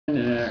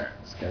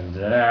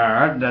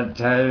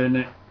Skadadatayn,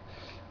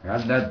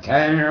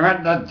 radatayn,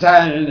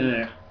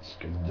 radatayn,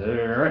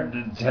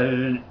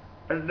 skadadatayn,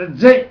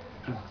 radatayn.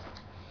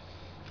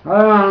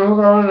 Waxaan ugu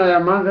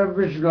qabanayaa maanta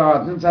bishii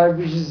 20 tahay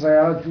bishii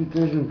 9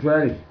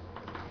 2012.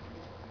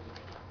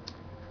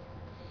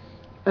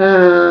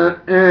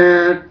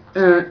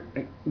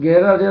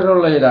 Geeraar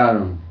yaroo la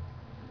yidhaahdo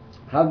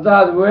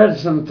haddaad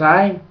weedhsan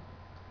tahay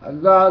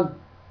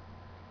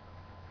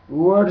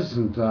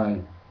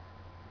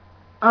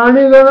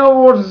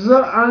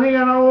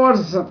anigana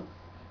warsan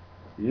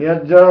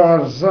iyodee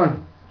warsan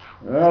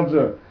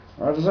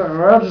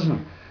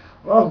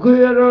waa ku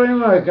yaroo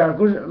imarka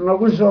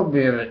nagu soo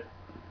biiray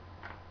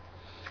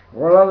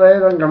walada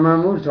ciidanka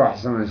maamuurta wax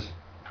samaysa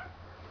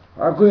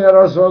waa ku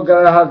yaroo soo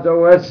galay hadda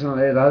weedhsan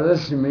la yidhaahdo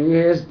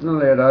sameeyey heestan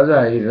la yidhaahdo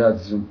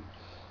iraadsan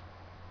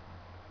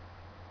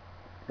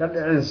ka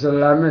dhicin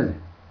salaamada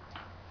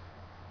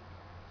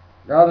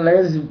qaar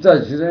laga sibtaa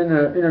jiro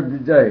ina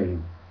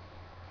bidaayahin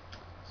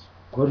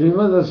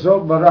korimada soo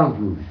baraan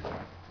kuuri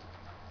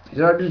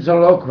sidaa dhisa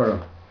loo koro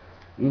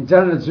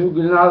intaanad soo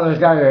gelin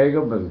hadalkaaga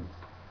iga badan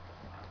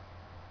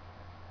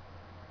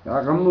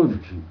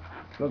yaaqamuudkii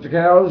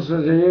dadkaa u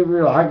sareeyey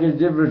buu xagga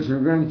jebla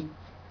joogan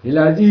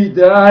hilaadihii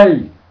daahay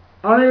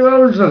aniga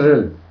u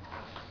sareey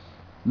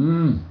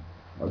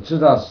od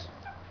sidaas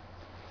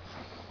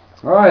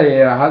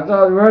waaya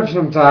haddaad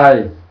weedhsan tahay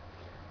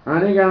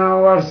anigana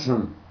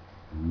warsan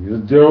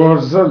iyodee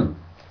warsan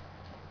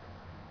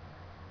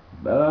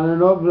balaan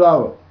inoo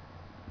bilaabo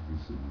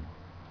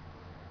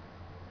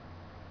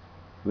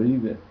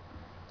weliba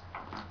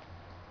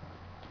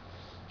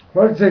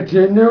horta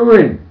keena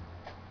weyn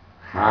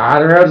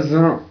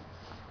weedhsano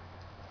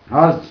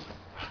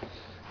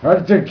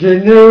horta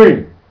keena weyn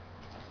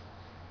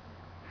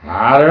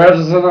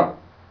weedhsano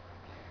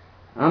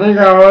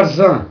anigaa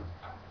warsana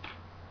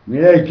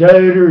miday kaa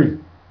yiriweyn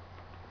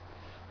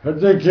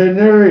horta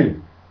keena weyn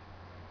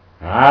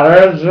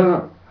weedhsano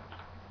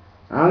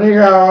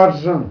anigaa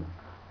warsana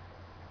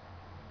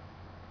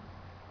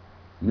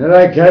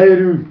miday kaa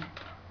yiriweyn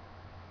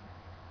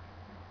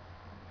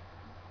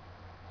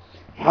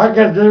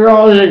xagga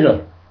dagacyiga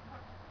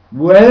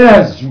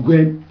waayaha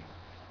sugan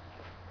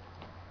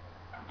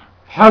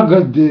xagga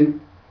dee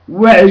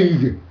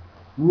wacyiga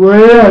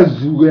waayaha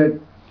sugan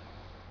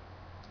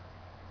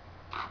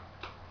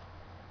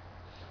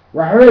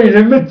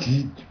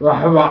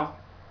waxba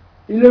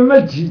ilama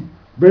tihid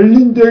bal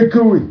nin dee ka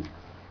weyn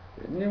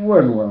nin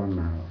weyn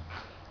wadanaha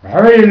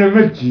waxba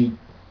ilama tihid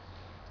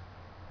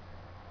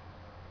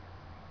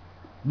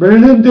bal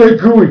nin dee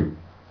ka weyn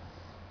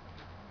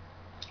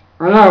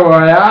anaa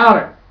waayo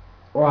arag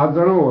oo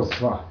haddana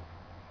wasfaa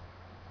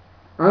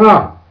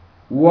anaa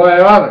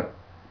waayo arag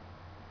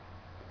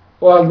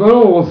oo haddana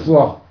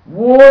wasfaa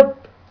wod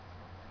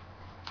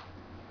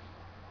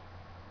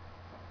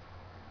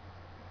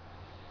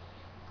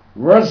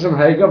weedhsan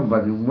hayga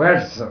badin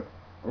weedhsan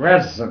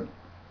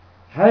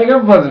hayga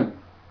badin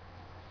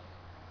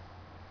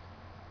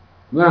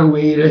waan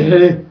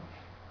weylahe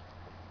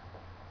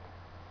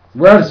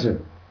weedhsan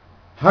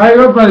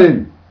hayga badin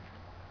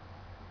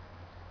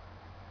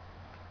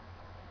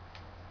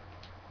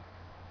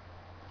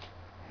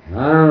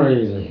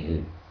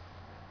weylahe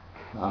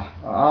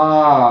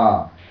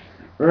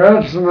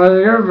weedhsan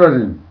hayga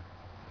badin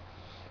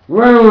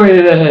waan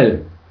weylahe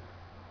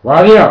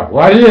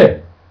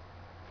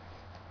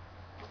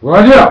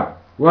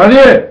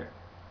wariye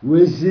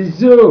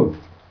weysayso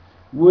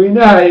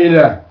weynaha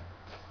ilaah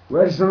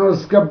weedhsanoo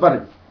iska bari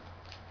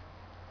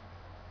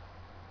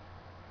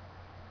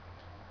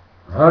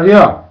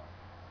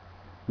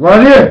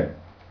wariye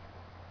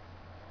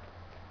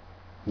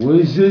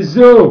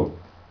weysayso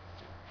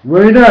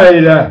weynaha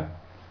ilaah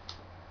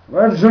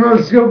weedhsanoo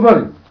iska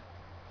bari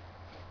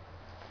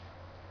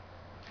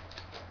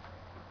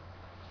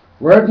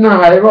weedhna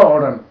hayba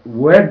odhan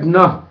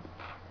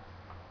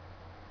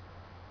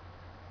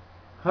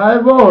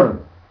hayba odhan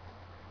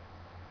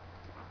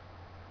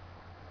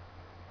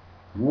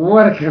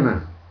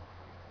warkana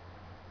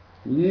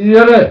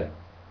yale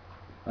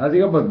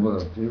adiga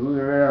badbadatay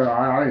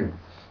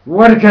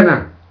warkana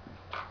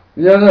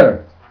yale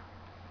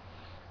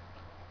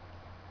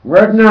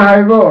weedhna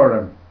hayba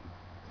odhan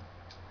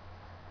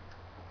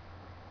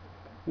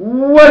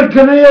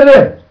warkana yale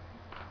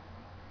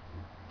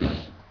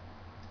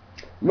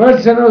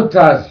weedhsanow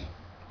taasi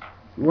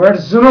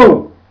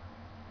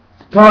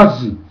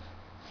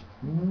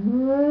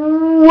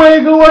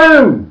wayga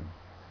wanow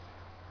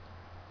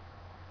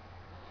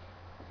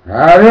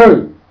haroy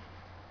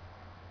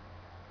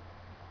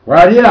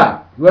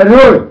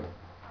warhooy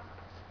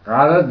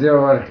qaadadee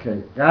warkay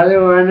qaada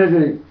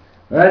waanaday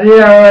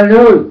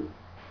warhooy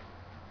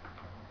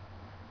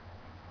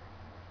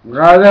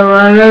qaada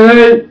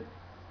waanaday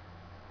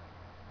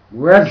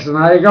weedhsan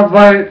hayga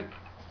barin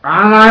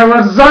waxaanahay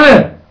warsane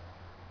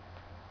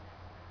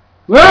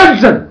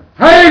weedhsan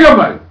hayga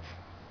barin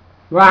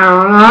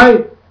waxaanahay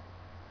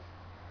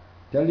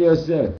taliyo see